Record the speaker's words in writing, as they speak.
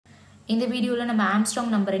இந்த வீடியோவில் நம்ம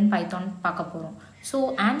ஆம்ஸ்ட்ராங் நம்பர் இன் பைத்தான் பார்க்க போகிறோம். ஸோ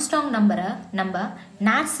ஆம்ஸ்ட்ராங் நம்பரை நம்ம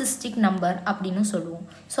நார்சிஸ்டிக் நம்பர் அப்படின்னு சொல்லுவோம்.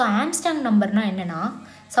 ஸோ ஆம்ஸ்ட்ராங் நம்பர்னால் என்னென்னா,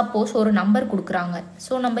 சப்போஸ் ஒரு நம்பர் கொடுக்குறாங்க.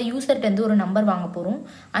 ஸோ நம்ம யூசர்கிட்டேருந்து ஒரு நம்பர் வாங்க போகிறோம்.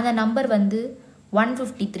 அந்த நம்பர் வந்து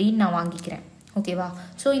 153 நான் வாங்கிக்கிறேன். ஓகேவா?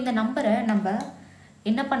 ஸோ இந்த நம்பரை நம்ம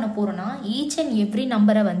என்ன பண்ண போகிறோன்னா, ஈச் அண்ட் எவ்ரி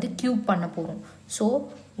நம்பரை வந்து க்யூப் பண்ண போகிறோம். So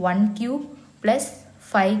 1 cube plus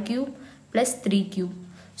 5 cube plus 3 cube.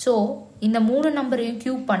 So இந்த 3 நம்பரையும்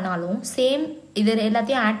க்யூப் பண்ணாலும் சேம், இது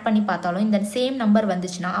எல்லாத்தையும் ஆட் பண்ணி பார்த்தாலும் இந்த சேம் நம்பர்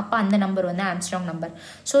வந்துச்சுன்னா அப்போ அந்த நம்பர் வந்து ஆம்ஸ்ட்ராங் நம்பர்.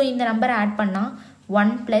 ஸோ இந்த நம்பரை ஆட் பண்ணால்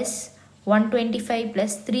 1 ப்ளஸ் 125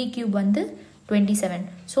 ப்ளஸ் 3 கியூப் வந்து 27.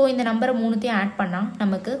 ஸோ இந்த நம்பரை மூணுத்தையும் ஆட் பண்ணால்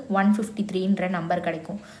நமக்கு 153ன்ற நம்பர்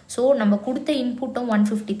கிடைக்கும். ஸோ நம்ம கொடுத்த இன்புட்டும்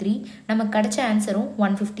 153, நமக்கு கிடைச்ச ஆன்சரும்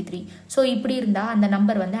 153. ஸோ இப்படி இருந்தால் அந்த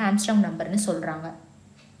நம்பர் வந்து ஆம்ஸ்ட்ராங் நம்பர்னு சொல்கிறாங்க.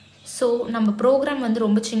 ஸோ நம்ம ப்ரோக்ராம் வந்து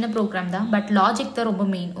ரொம்ப சின்ன ப்ரோக்ராம் தான், பட் லாஜிக் தான் ரொம்ப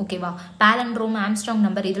மெயின். ஓகேவா? பேலண்ட்ரோம், ஆம்ஸ்ட்ராங்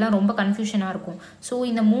நம்பர் இதெல்லாம் ரொம்ப கன்ஃபியூஷனாக இருக்கும். ஸோ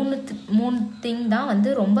இந்த மூணு திங் தான் வந்து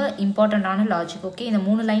ரொம்ப இம்பார்ட்டண்ட்டான லாஜிக். ஓகே, இந்த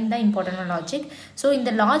 3 லைன் தான் இம்பார்ட்டண்டான லாஜிக். ஸோ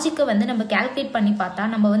இந்த லாஜிக்கை வந்து நம்ம கேல்குலேட் பண்ணி பார்த்தா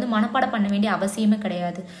நம்ம வந்து மனப்பாடம் பண்ண வேண்டிய அவசியமே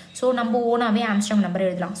கிடையாது. ஸோ நம்ம ஓனாகவே ஆம்ஸ்ட்ராங் நம்பர்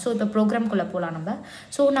எழுதலாம். ஸோ இப்போ ப்ரோக்ராம்குள்ளே போகலாம் நம்ம.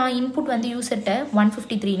 ஸோ நான் இன்புட் வந்து யூசர்கிட்ட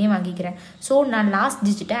 153 வாங்கிக்கிறேன். ஸோ நான் லாஸ்ட்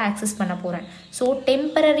டிஜிட்டை ஆக்சஸ் பண்ண போகிறேன். ஸோ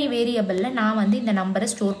டெம்பரரி வேரியபிளில் நான் வந்து இந்த நம்பரை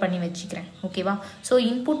ஸ்டோர் பண்ணி வச்சுக்கிறேன். ஓகேவா? ஸோ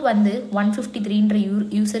இன்புட் வந்து 153ன்ற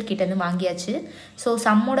யூசர் கிட்டேருந்து வாங்கியாச்சு. ஸோ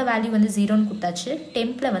சம்மோட வேல்யூ வந்து 0ன்னு கொடுத்தாச்சு.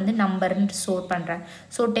 டெம்பில் வந்து நம்பர்ன்னு ஸ்டோர் பண்ணுறேன்.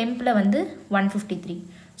 ஸோ டெம்பில் வந்து 153.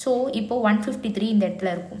 ஸோ இப்போது 153 இந்த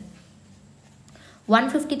இடத்துல இருக்கும்.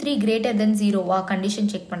 153 greater than 0வா கண்டிஷன்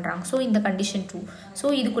செக் பண்ணுறாங்க. ஸோ இந்த கண்டிஷன் ட்ரூ. ஸோ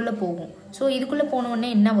இதுக்குள்ளே போகும். ஸோ இதுக்குள்ளே போனோடனே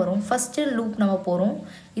என்ன வரும், ஃபஸ்ட்டு லூப் நம்ம போகிறோம்.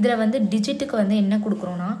 இதில் வந்து டிஜிட்டுக்கு வந்து என்ன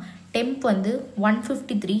கொடுக்குறோன்னா, டெம்ப் வந்து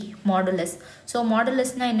 153 மாடுலஸ். ஸோ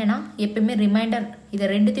மாடுலஸ்னால் என்னென்னா, எப்பயுமே ரிமைண்டர், இதை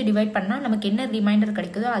ரெண்டுத்தையும் டிவைட் பண்ணால் நமக்கு என்ன ரிமைண்டர்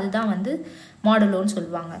கிடைக்குதோ அதுதான் வந்து மாடுலோன்னு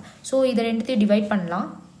சொல்லுவாங்க. ஸோ இதை ரெண்டுத்தையும் டிவைட் பண்ணலாம்.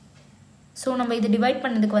 ஸோ நம்ம இதை டிவைட்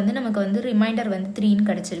பண்ணதுக்கு வந்து நமக்கு வந்து ரிமைண்டர் வந்து 3ன்னு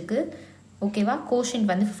கிடச்சிருக்கு. ஓகேவா? கோஷன்ட்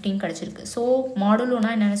வந்து 15 கிடச்சிருக்கு. ஸோ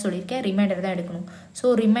மாடுலோனா என்னென்ன சொல்லியிருக்கேன், ரிமைண்டர் தான் எடுக்கணும். ஸோ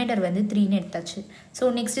ரிமைண்டர் வந்து 3ன்னு எடுத்தாச்சு. ஸோ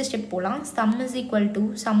நெக்ஸ்ட் ஸ்டெப் போகலாம். Some is equal to,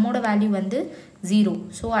 சம்மோட value வந்து 0.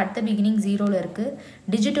 ஸோ அடுத்த பிகினிங் 0ல் இருக்குது.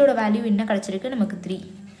 டிஜிட்டோட வேல்யூ என்ன கிடச்சிருக்கு, நமக்கு 3.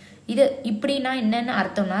 இது இப்படின்னா என்னென்னு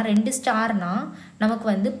அர்த்தம்னா, 2 ஸ்டார்னா நமக்கு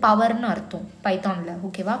வந்து பவர்னு அர்த்தம் பைத்தானில்.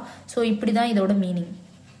 ஓகேவா? ஸோ இப்படி தான் இதோட மீனிங்.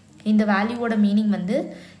 இந்த வேல்யூவோட மீனிங் வந்து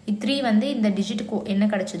 3 வந்து இந்த டிஜிட்டுக்கு என்ன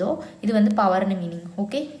கிடச்சதோ இது வந்து பவர்னு மீனிங்.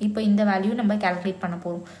 ஓகே, இப்போ இந்த வேல்யூ நம்ம கேல்குலேட் பண்ண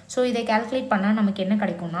போகிறோம். ஸோ இதை கேல்குலேட் பண்ணால் நமக்கு என்ன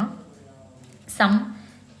கிடைக்கும்னா, some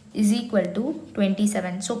is equal to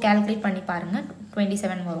 27. So calculate பண்ணி பாருங்கள்,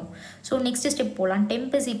 27 வரும். ஸோ நெக்ஸ்ட் ஸ்டெப் போகலாம்.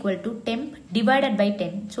 Temp is equal to temp divided by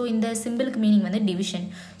 10. So இந்த சிம்பிளுக்கு மீனிங் வந்து டிவிஷன்.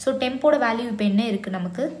 ஸோ டெம்போட வேல்யூ இப்போ என்ன இருக்குது,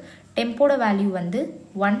 நமக்கு டெம்போட வேல்யூ வந்து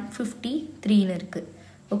 153ன்னு இருக்குது.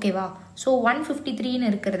 ஓகேவா? ஸோ 153ன்னு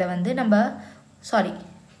இருக்கிறத வந்து நம்ம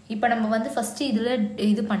இப்போ நம்ம வந்து ஃபஸ்ட்டு இதில்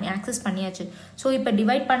இது பண்ணி ஆக்சஸ் பண்ணியாச்சு. ஸோ இப்போ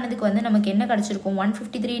டிவைட் பண்ணதுக்கு வந்து நமக்கு என்ன கிடச்சிருக்கும்,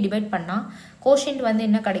 153 டிவைட் பண்ணால் கோஷன்ட் வந்து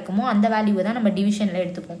என்ன கிடைக்குமோ அந்த வேல்யூவை தான் நம்ம டிவிஷனில்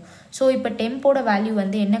எடுத்துப்போம். ஸோ இப்போ டெம்போட வேல்யூ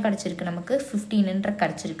வந்து என்ன கிடச்சிருக்கு, நமக்கு 15ன்ற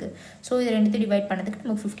கிடச்சிருக்கு. ஸோ இது ரெண்டுத்தையும் டிவைட் பண்ணதுக்கு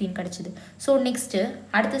நமக்கு 15 கிடச்சிது. ஸோ நெக்ஸ்ட்டு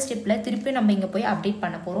அடுத்த ஸ்டெப்பில் திருப்பி நம்ம இங்கே போய் அப்டேட்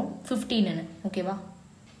பண்ண போகிறோம் 15ன்னு. ஓகேவா?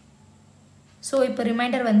 ஸோ இப்போ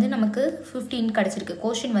ரிமைண்டர் வந்து நமக்கு 15 கிடச்சிருக்கு.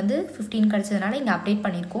 கோஷன் வந்து 15 கிடச்சதுனால இங்கே அப்டேட்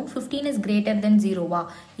பண்ணியிருக்கோம். 15 இஸ் கிரேட்டர் தென் 0வா,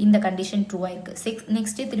 இந்த கண்டிஷன் ட்ரூவாக இருக்குது.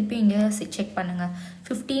 நெக்ஸ்ட்டு திருப்பி இங்கே செக் பண்ணுங்கள்.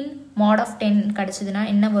 15 mod of 10 கிடச்சதுன்னா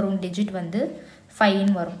என்ன வரும், டிஜிட் வந்து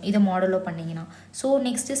 5ன்னு வரும். இதை மாடலோ பண்ணிங்கன்னா. ஸோ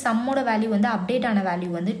நெக்ஸ்ட்டு சம்மோட வேல்யூ வந்து அப்டேட் ஆன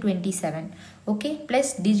வேல்யூ வந்து 27. ஓகே,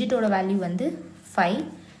 ப்ளஸ் டிஜிட்டோட வேல்யூ வந்து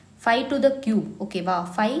 5 டு த கியூப். ஓகேவா?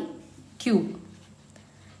 5 கியூப்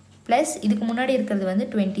ப்ளஸ் இதுக்கு முன்னாடி இருக்கிறது வந்து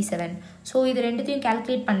 27. ஸோ இது ரெண்டுத்தையும்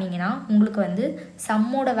கேல்குலேட் பண்ணிங்கன்னா உங்களுக்கு வந்து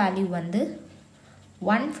சம்மோட வேல்யூ வந்து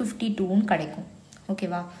 152ன்னு கிடைக்கும்.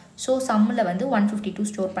 ஓகேவா? ஸோ சம்மில் வந்து 152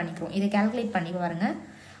 ஸ்டோர் பண்ணிக்கிறோம். இதை கேல்குலேட் பண்ணி பாருங்கள்.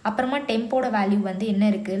 அப்புறமா டெம்போட வேல்யூ வந்து என்ன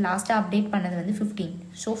இருக்குது, லாஸ்ட்டாக அப்டேட் பண்ணது வந்து 15.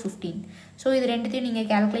 ஸோ 15. ஸோ இது ரெண்டுத்தையும் நீங்கள்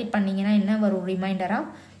கேல்குலேட் பண்ணிங்கன்னா என்ன வரும், ரிமைண்டராக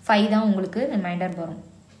 5 தான் உங்களுக்கு ரிமைண்டர் வரும்.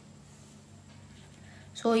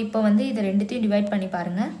 ஸோ இப்போ வந்து இது ரெண்டுத்தையும் டிவைட் பண்ணி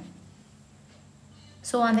பாருங்கள்.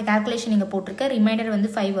 ஸோ அந்த கேல்குலேஷன் நீங்கள் போட்டிருக்க ரிமைண்டர் வந்து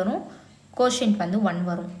 5 வரும், கோஷன்ட் வந்து 1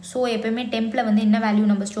 வரும். ஸோ எப்போயுமே டெம்பில் வந்து என்ன வேல்யூ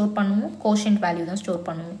நம்ம ஸ்டோர் பண்ணுவோம், கோஷன்ட் வேல்யூ தான் ஸ்டோர்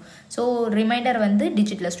பண்ணுவோம். ஸோ ரிமைண்டர் வந்து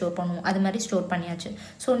டிஜிட்டில் ஸ்டோர் பண்ணுவோம். அது மாதிரி ஸ்டோர் பண்ணியாச்சு.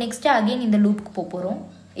 ஸோ நெக்ஸ்ட்டு அகெயின் இந்த லூப்புக்கு போகிறோம்.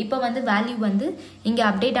 இப்போ வந்து வேல்யூ வந்து இங்கே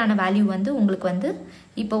அப்டேட் ஆன வேல்யூ வந்து உங்களுக்கு வந்து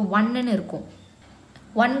இப்போ 1ன்னு இருக்கும்.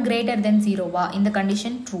 1 greater than 0வா, இந்த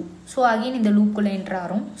கண்டிஷன் ட்ரூ. ஸோ அகெயின் இந்த லூப்புக்குள்ளே என்ட்ரு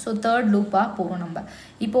ஆகிறோம். ஸோ தேர்ட் லூப்பாக போகிறோம் நம்ம.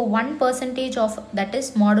 இப்போது 1% of that is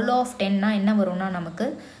modulo of 10னா என்ன வரும்னா நமக்கு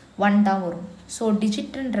 1 தான் வரும். ஸோ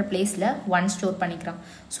டிஜிட்ன்ற பிளேஸில் 1 ஸ்டோர் பண்ணிக்கிறோம்.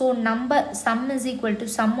 So number some is equal to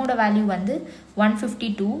சம்மோட value வந்து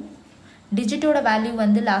 152 டிஜிட்டோட வேல்யூ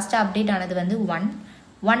வந்து லாஸ்ட்டாக அப்டேட் ஆனது வந்து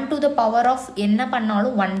 1 to the power of என்ன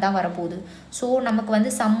பண்ணாலும் 1 தான் வரப்போகுது. ஸோ நமக்கு வந்து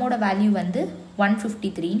சம்மோட வேல்யூ வந்து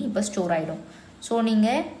 153 இப்போ ஸ்டோர் ஆகிடும். ஸோ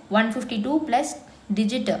நீங்கள் 152 ப்ளஸ்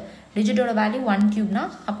டிஜிட்டோட வேல்யூ 1 கியூப்னா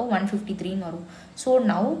அப்போ 153 வரும். ஸோ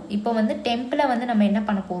நவ் இப்போ வந்து டெம்பில் வந்து நம்ம என்ன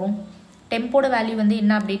பண்ண போகிறோம், டெம்போட வேல்யூ வந்து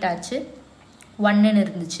என்ன அப்டேட் ஆச்சு, 1ன்னு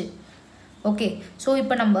இருந்துச்சு. ஓகே, ஸோ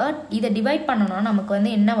இப்போ நம்ம இதை டிவைட் பண்ணோன்னா நமக்கு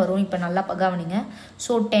வந்து என்ன வரும், இப்போ நல்லா கவனிங்க.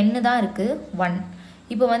 ஸோ 10 தான் இருக்குது, 1.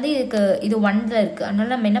 இப்போ வந்து இது 1ல் இருக்குது,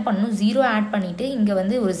 அதனால் நம்ம என்ன பண்ணணும், 0 ஆட் பண்ணிவிட்டு இங்கே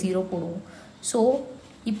வந்து ஒரு 0 போடுவோம். ஸோ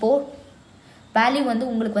இப்போது வேல்யூ வந்து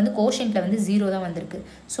உங்களுக்கு வந்து கோஷன்ட்டில் வந்து 0 தான் வந்திருக்கு.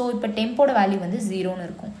 ஸோ இப்போ டெம்போட வேல்யூ வந்து 0ன்னு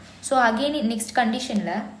இருக்கும். ஸோ அகெயின் நெக்ஸ்ட்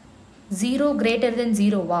கண்டிஷனில் 0 greater than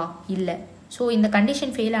 0வா இல்லை. ஸோ இந்த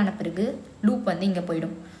கண்டிஷன் ஃபெயில் ஆன பிறகு லூப் வந்து இங்கே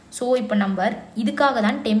போயிடும். ஸோ இப்போ நம்ம இதுக்காக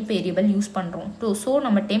தான் டெம்ப் வேரியபிள் யூஸ் பண்ணுறோம். ஸோ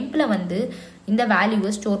நம்ம டெம்பில் வந்து இந்த வேல்யூவை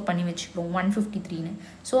ஸ்டோர் பண்ணி வச்சுக்கிறோம் 153ன்னு.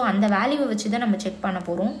 ஸோ அந்த வேல்யூவை வச்சு தான் நம்ம செக் பண்ண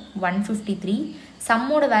போகிறோம் 153.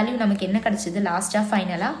 சம்மோட வேல்யூ நமக்கு என்ன கிடச்சிது லாஸ்ட்டாக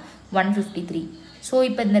ஃபைனலாக 153. ஸோ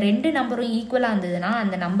இப்போ இந்த 2 நம்பரும் ஈக்குவலாக இருந்ததுன்னா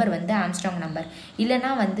அந்த நம்பர் வந்து ஆம்ஸ்ட்ராங் நம்பர்,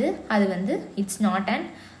 இல்லைனா வந்து அது வந்து இட்ஸ் நாட் அண்ட்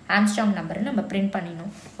ஆம்ஸ்ட்ராங் நம்பர்னு நம்ம பிரிண்ட்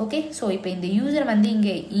பண்ணிடணும். ஓகே, ஸோ இப்போ இந்த யூசர் வந்து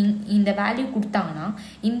இங்கே இந்த வேல்யூ கொடுத்தாங்கன்னா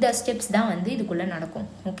இந்த ஸ்டெப்ஸ் தான் வந்து இதுக்குள்ளே நடக்கும்.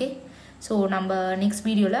 ஓகே, ஸோ நம்ம நெக்ஸ்ட்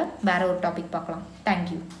வீடியோவில் வேறு ஒரு டாபிக் பார்க்கலாம்.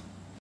 தேங்க்யூ.